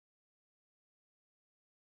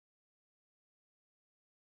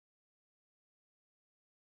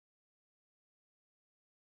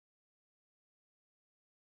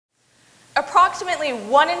approximately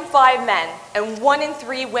 1 in 5 men and 1 in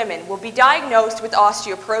 3 women will be diagnosed with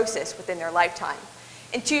osteoporosis within their lifetime.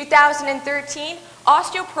 In 2013,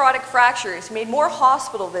 osteoporotic fractures made more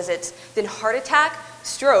hospital visits than heart attack,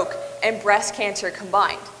 stroke, and breast cancer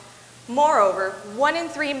combined. Moreover, 1 in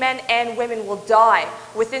 3 men and women will die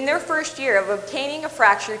within their first year of obtaining a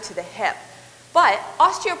fracture to the hip. But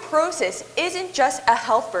osteoporosis isn't just a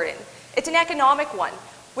health burden, it's an economic one,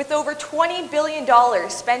 with over $20 billion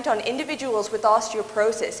spent on individuals with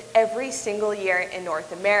osteoporosis every single year in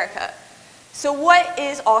North America. So what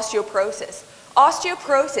is osteoporosis?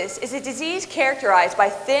 Osteoporosis is a disease characterized by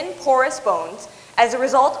thin, porous bones as a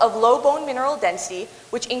result of low bone mineral density,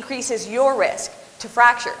 which increases your risk to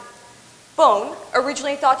fracture. Bone,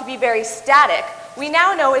 originally thought to be very static, we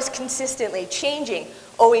now know is consistently changing,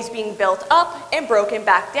 always being built up and broken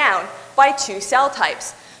back down by 2 cell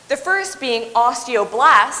types. The first being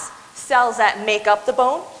osteoblasts, cells that make up the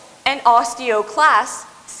bone, and osteoclasts,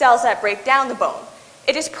 cells that break down the bone.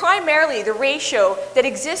 It is primarily the ratio that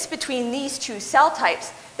exists between these 2 cell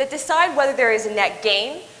types that decide whether there is a net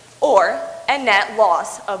gain or a net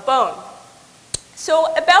loss of bone.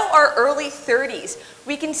 So about our early 30s,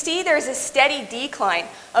 we can see there's a steady decline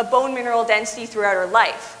of bone mineral density throughout our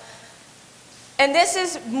life. And this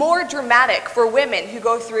is more dramatic for women who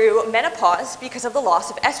go through menopause because of the loss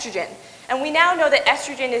of estrogen. And we now know that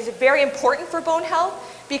estrogen is very important for bone health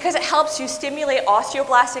because it helps you stimulate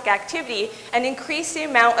osteoblastic activity and increase the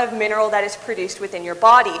amount of mineral that is produced within your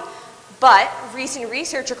body. But recent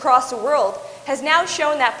research across the world has now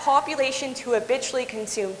shown that populations who habitually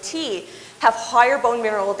consume tea have higher bone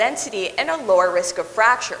mineral density and a lower risk of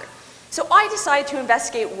fracture. So I decided to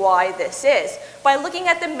investigate why this is by looking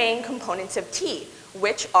at the main components of tea,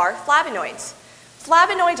 which are flavonoids.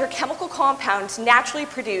 Flavonoids are chemical compounds naturally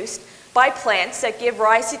produced by plants that give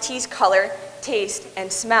rise to tea's color, taste,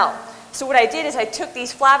 and smell. So what I did is I took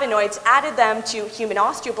these flavonoids, added them to human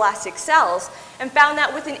osteoblastic cells, and found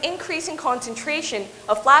that with an increase in concentration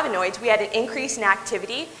of flavonoids, we had an increase in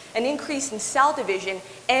activity, an increase in cell division,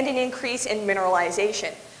 and an increase in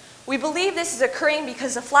mineralization. We believe this is occurring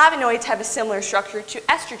because the flavonoids have a similar structure to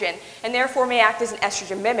estrogen and therefore may act as an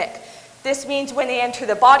estrogen mimic. This means when they enter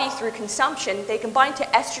the body through consumption, they can bind to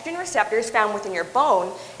estrogen receptors found within your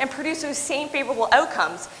bone and produce those same favorable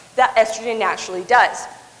outcomes that estrogen naturally does.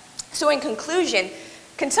 So in conclusion,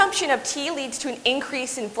 consumption of tea leads to an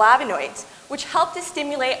increase in flavonoids, which help to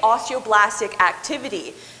stimulate osteoblastic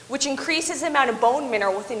activity, which increases the amount of bone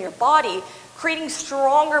mineral within your body, creating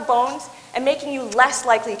stronger bones and making you less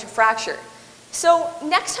likely to fracture. So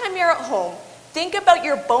next time you're at home, think about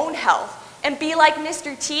your bone health and be like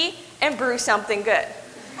Mr. T and brew something good.